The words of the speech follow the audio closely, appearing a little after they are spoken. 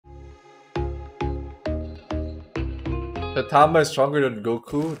Saitama is stronger than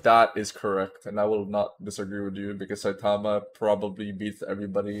Goku. That is correct, and I will not disagree with you because Saitama probably beats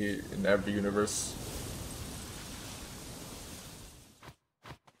everybody in every universe.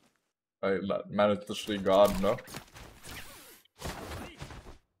 That man is literally God, no?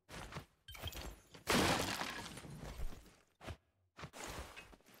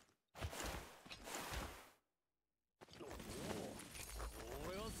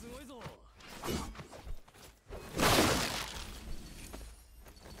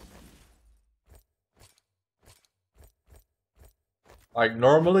 Like,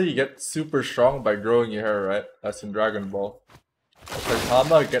 normally you get super strong by growing your hair, right? That's in Dragon Ball.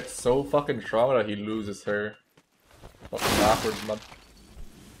 Saitama gets so fucking strong that he loses hair. Fucking backwards, man.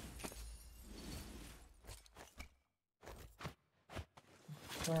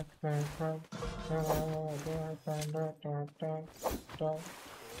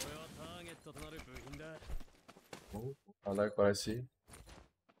 Oh, I like what I see.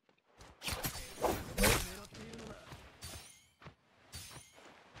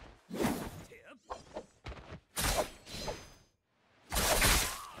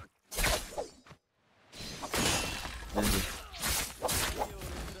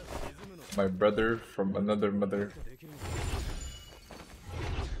 My brother from another mother.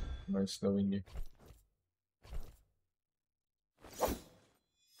 Nice knowing you.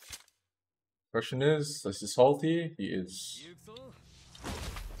 Question is he salty? He is.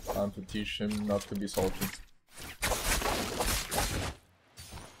 Time to teach him not to be salty.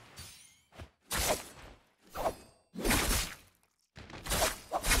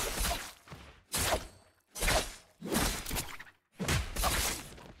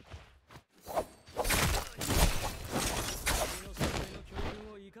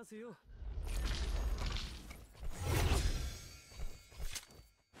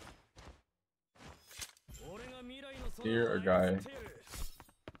 Here, a guy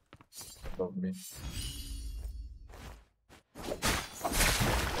above me.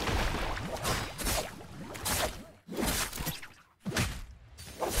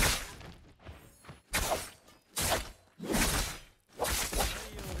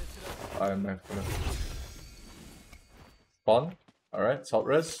 I'm gonna spawn. Alright, salt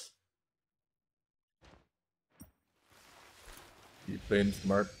res. He playing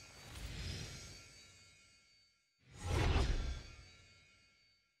smart.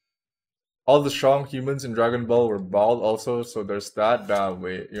 All the strong humans in Dragon Ball were bald also, so there's that. Damn,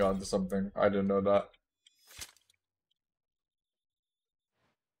 wait, you're onto something. I didn't know that.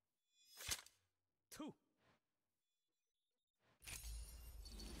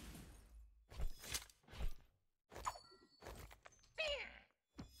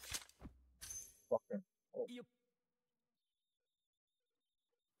 Fucking. Oh.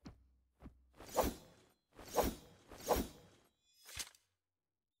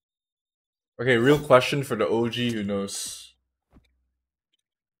 Okay, real question for the OG who knows.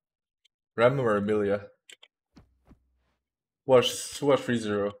 Rem or Amelia? Who watched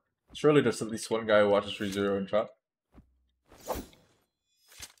FreeZero? Surely there's at least one guy who watches FreeZero in chat.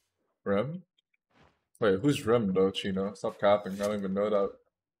 Rem? Wait, who's Rem though, Chino? Stop capping, I don't even know that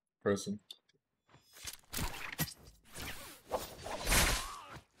person.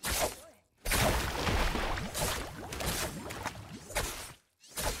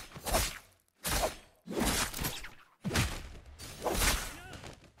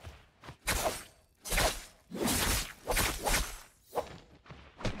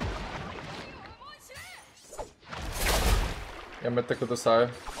 Yamete kudasai.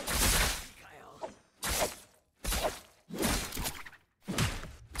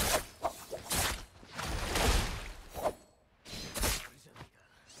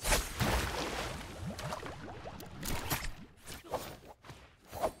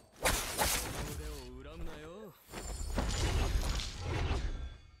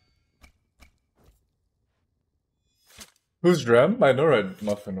 Who's Rem? I know Red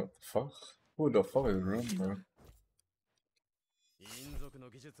Muffin, what the fuck? Who the fuck is Rem, bro?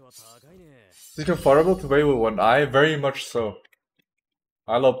 Is it comfortable to play with one eye? Very much so.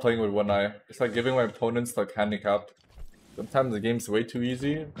 I love playing with one eye. It's like giving my opponents like handicap. Sometimes the game's way too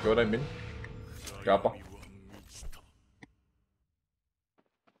easy, you know what I mean? Kappa.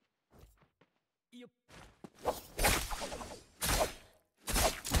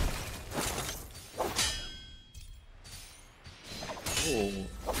 Whoa.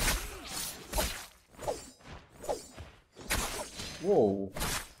 Whoa.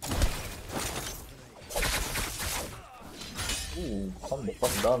 Ooh, calm the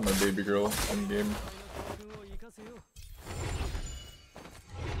fuck down, my baby girl, in game.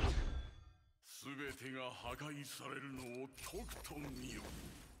 てが破壊されるのをとくと見よ。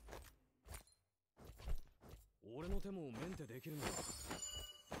俺の手もメンテできるのか。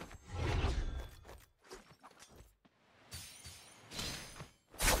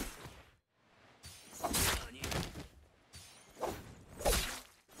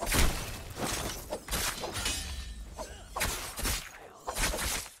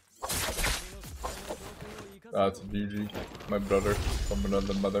That's GG, my brother from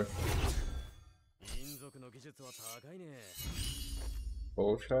another mother.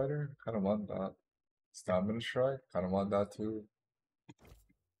 Bow Shatter? Kinda want that. Stamina Strike? Kinda want that too.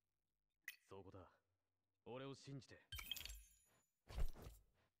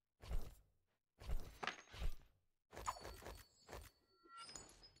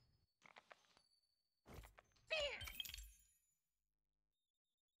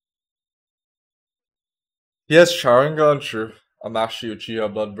 Yes, Sharingan, sure. I'm actually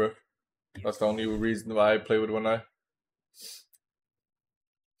Uchiha Blood, bro. That's the only reason why I play with one eye.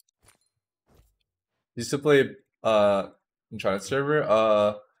 Used to play in China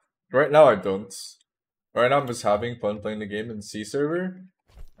server. Right now I don't. Right now I'm just having fun playing the game in C server,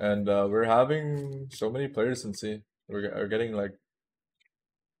 and we're having so many players in C. We're getting like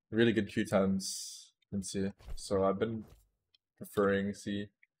really good queue times in C. So I've been preferring C.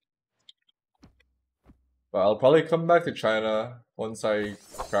 But I'll probably come back to China once I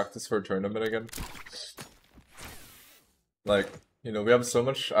practice for a tournament again. Like, you know, I have so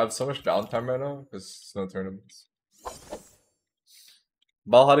much downtime right now because no tournaments.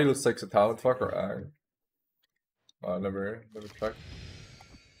 HADI looks like a talent fuck or Ang. Oh, never checked.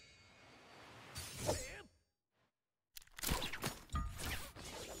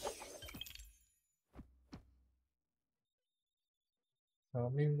 Tell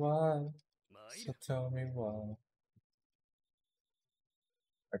me why. So tell me why.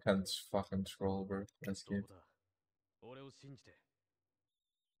 I can't fucking troll, bro. This game.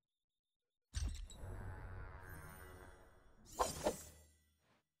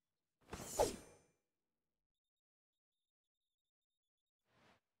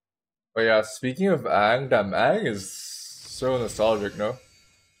 But yeah, speaking of Aang, damn, Aang is so nostalgic, no?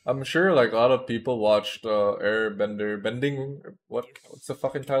 I'm sure like a lot of people watched Airbender bending. What's the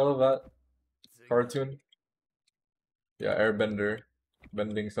fucking title of that cartoon? Yeah, Airbender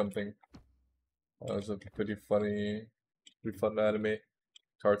bending something. That was a pretty fun anime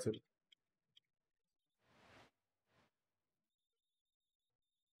cartoon.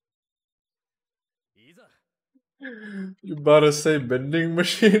 You about to say bending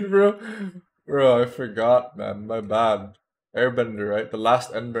machine, bro? Bro, I forgot, man. My bad. Airbender, right? The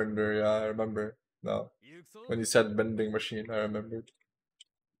last Endbender, yeah, I remember. No. When you said bending machine, I remembered.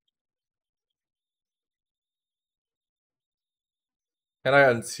 Can I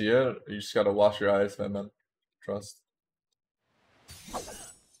unsee it? You just gotta wash your eyes, man. Trust.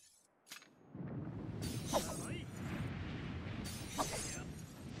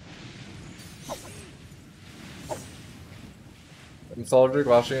 Nostalgic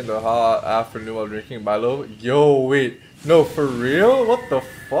watching the hot afternoon while drinking Milo. Yo, wait. No, for real? What the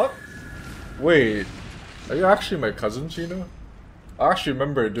fuck? Wait. Are you actually my cousin, Chino? I actually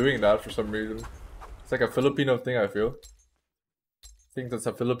remember doing that for some reason. It's like a Filipino thing, I feel. I think that's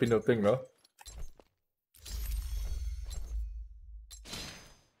a Filipino thing, no?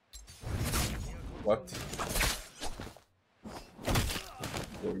 What?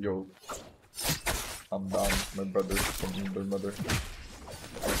 Yo. I'm down, my brother from their mother.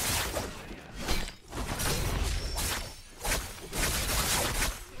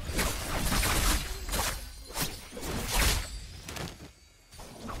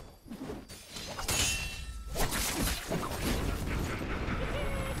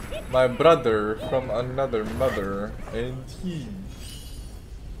 My brother from another mother, and he.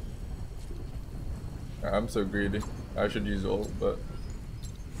 I'm so greedy. I should use ult, but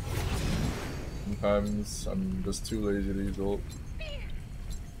sometimes I'm just too lazy to use ult.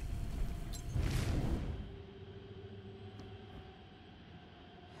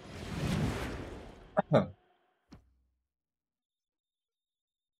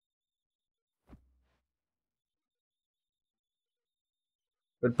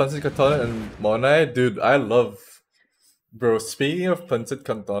 With Pancit Canton and Monai, dude, I love. Bro, speaking of Pancit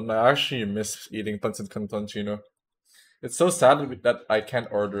Canton, I actually miss eating Pancit Canton, Chino. It's so sad that I can't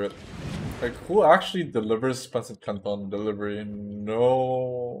order it. Like, who actually delivers Pancit Canton delivery?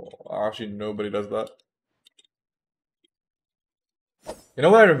 No, actually nobody does that. You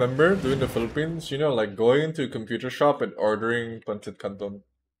know what I remember doing in the Philippines? You know, like going into a computer shop and ordering Pancit Canton.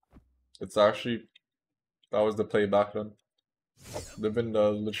 It's actually, that was the play back then. Live in the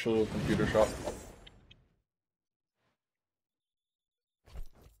literal computer shop.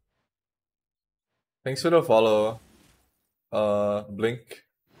 Thanks for the follow. Blink.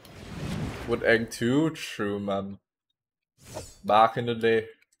 With egg 2? True, man. Back in the day.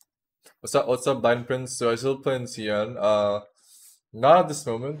 What's up, Blind Prince? Do I still play in CN? Not at this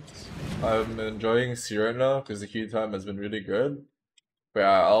moment. I'm enjoying C right now because the queue time has been really good. But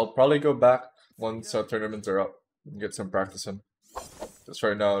yeah, I'll probably go back once tournaments are up and get some practice in. Just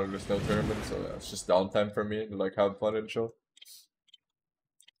right now, there's no tournament, so yeah, it's just downtime for me to like have fun and chill.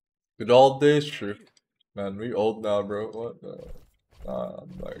 Good old days, true. Man, we old now, bro. What the?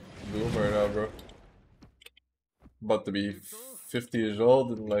 I'm like boomer now, bro. About to be 50 years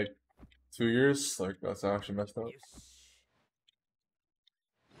old in like 2 years. Like, that's actually messed up.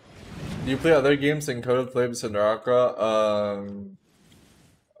 Do you play other games in coded play besides Naraka?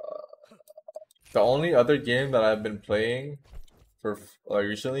 The only other game that I've been playing for like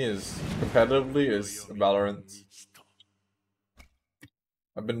recently is competitively is Valorant.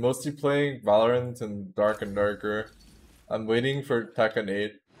 I've been mostly playing Valorant and Dark and Darker. I'm waiting for Tekken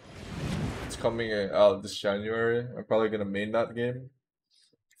 8. It's coming out this January. I'm probably gonna main that game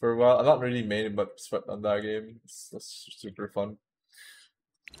for a while. I'm not really main, but sweat on that game. That's super fun.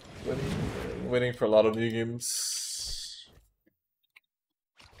 Waiting for a lot of new games.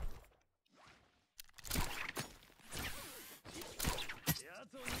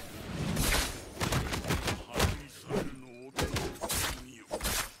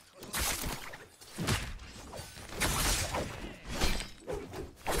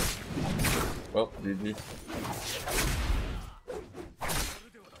 Well, GG.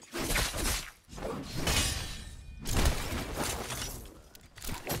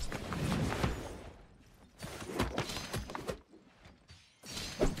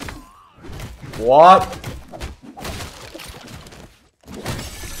 What?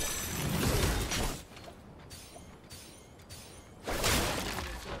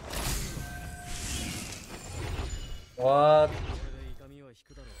 What?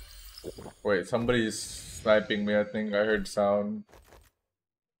 Wait, somebody's sniping me, I think. I heard sound.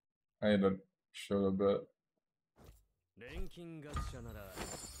 I need to show a bit.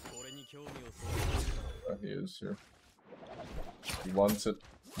 He is here. He wants it.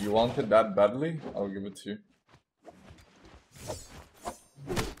 You want it that badly? I'll give it to you.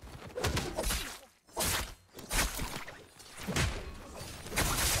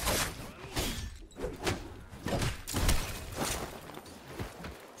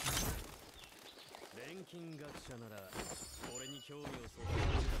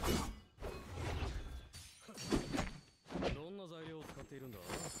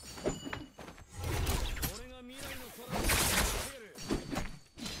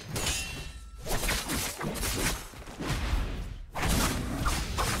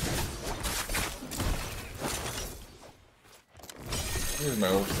 Here's my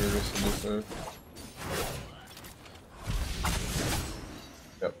old service in this side.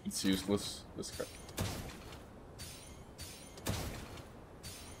 Yep, it's useless. This guy.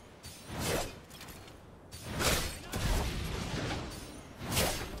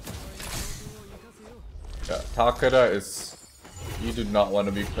 Yeah, Takeda is... You do not want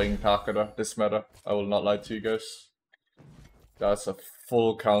to be playing Takeda this meta. I will not lie to you guys. That's a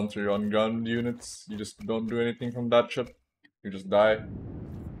full counter on gun units. You just don't do anything from that shit. You just die.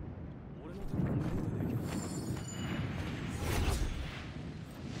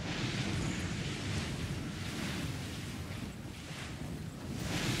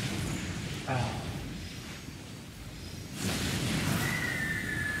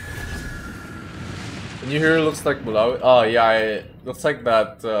 Can you hear it looks like below? Oh yeah, it looks like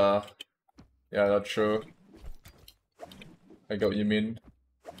that, yeah, that's true. I get what you mean.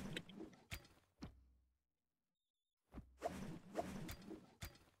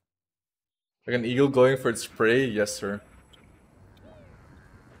 Like an eagle going for its prey? Yes, sir.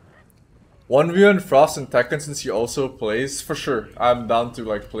 1v1 Frost and Tekken since he also plays? For sure. I'm down to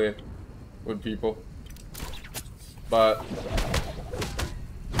like play with people. But...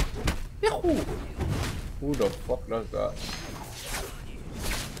 Yahoo! Who the fuck does that?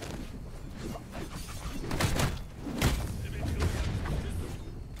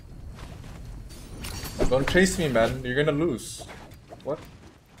 Don't chase me, man. You're gonna lose. What?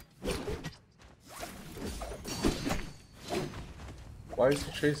 Why is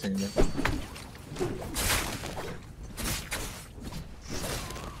he chasing me?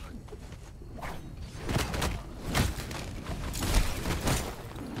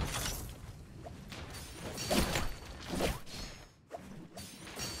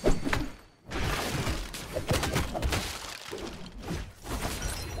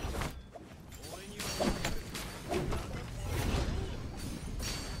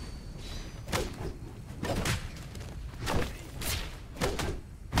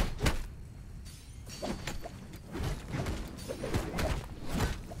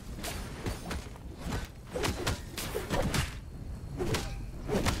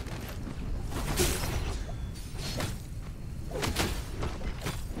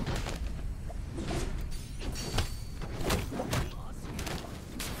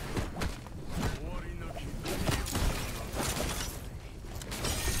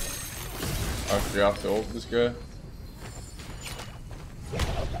 I forgot to ult this guy.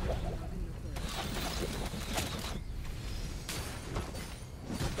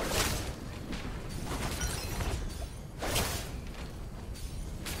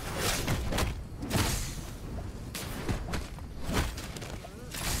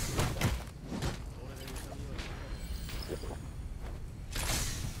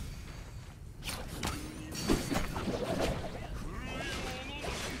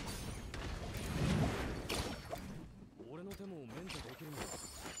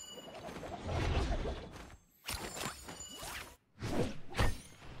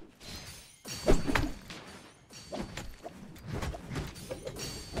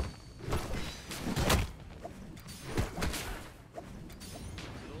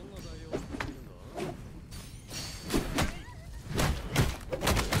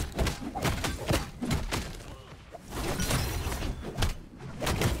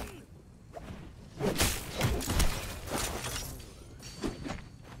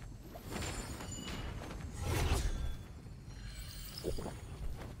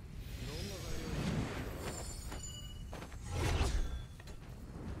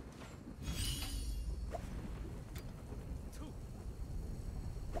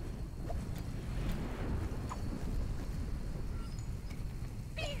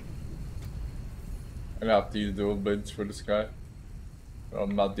 I'm gonna have to use dual blades for this guy.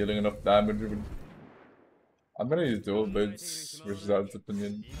 I'm not dealing enough damage. I'm gonna use dual blades versus that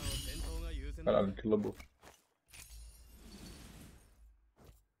opinion. Kinda unkillable.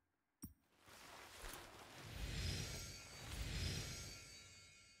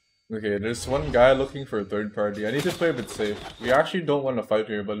 Okay, there's one guy looking for a third party. I need to play a bit safe. We actually don't want to fight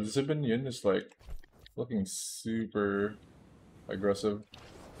here, but Zibin Yin is like looking super aggressive.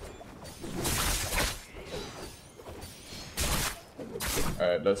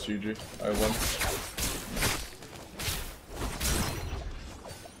 Alright, that's GG. I won.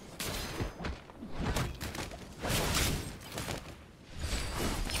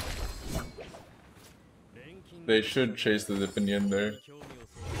 They should chase the Zibin Yin there.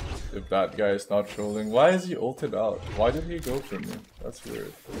 If that guy is not trolling. Why is he ulted out? Why did he go for me? That's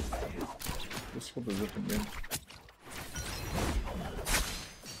weird. Just kill the Zibin Yin.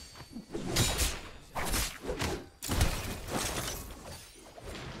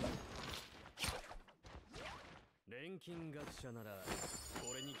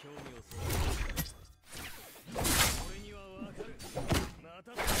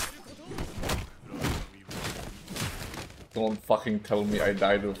 Don't fucking tell me I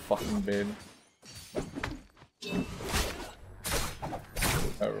died of fucking Bane.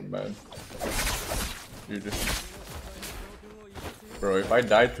 Never mind. Bro, if I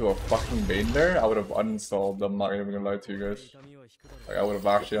died to a fucking Bane there, I would have uninstalled. I'm not even gonna lie to you guys. Like, I would have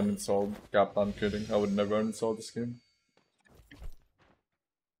actually uninstalled. Cap, I'm kidding. I would never uninstall this game.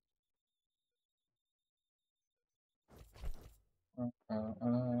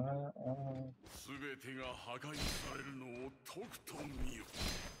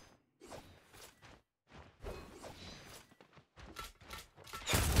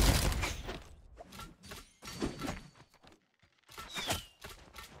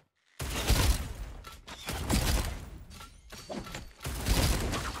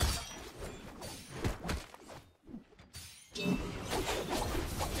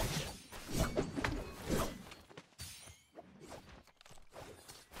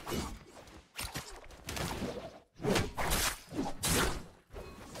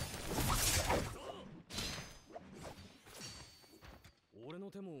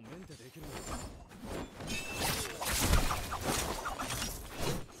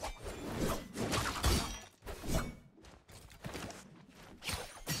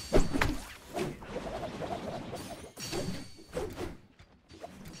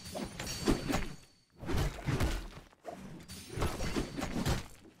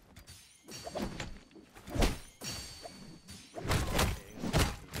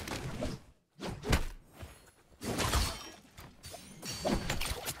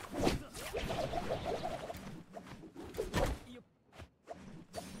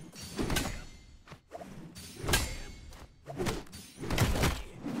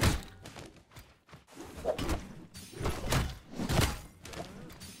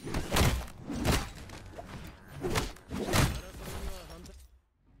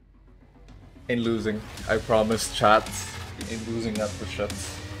 Ain't losing. I promise, chat. Ain't losing at the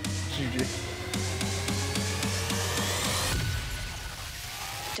shots. GG.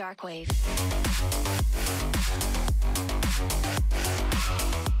 Dark wave.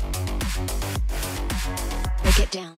 Break it down.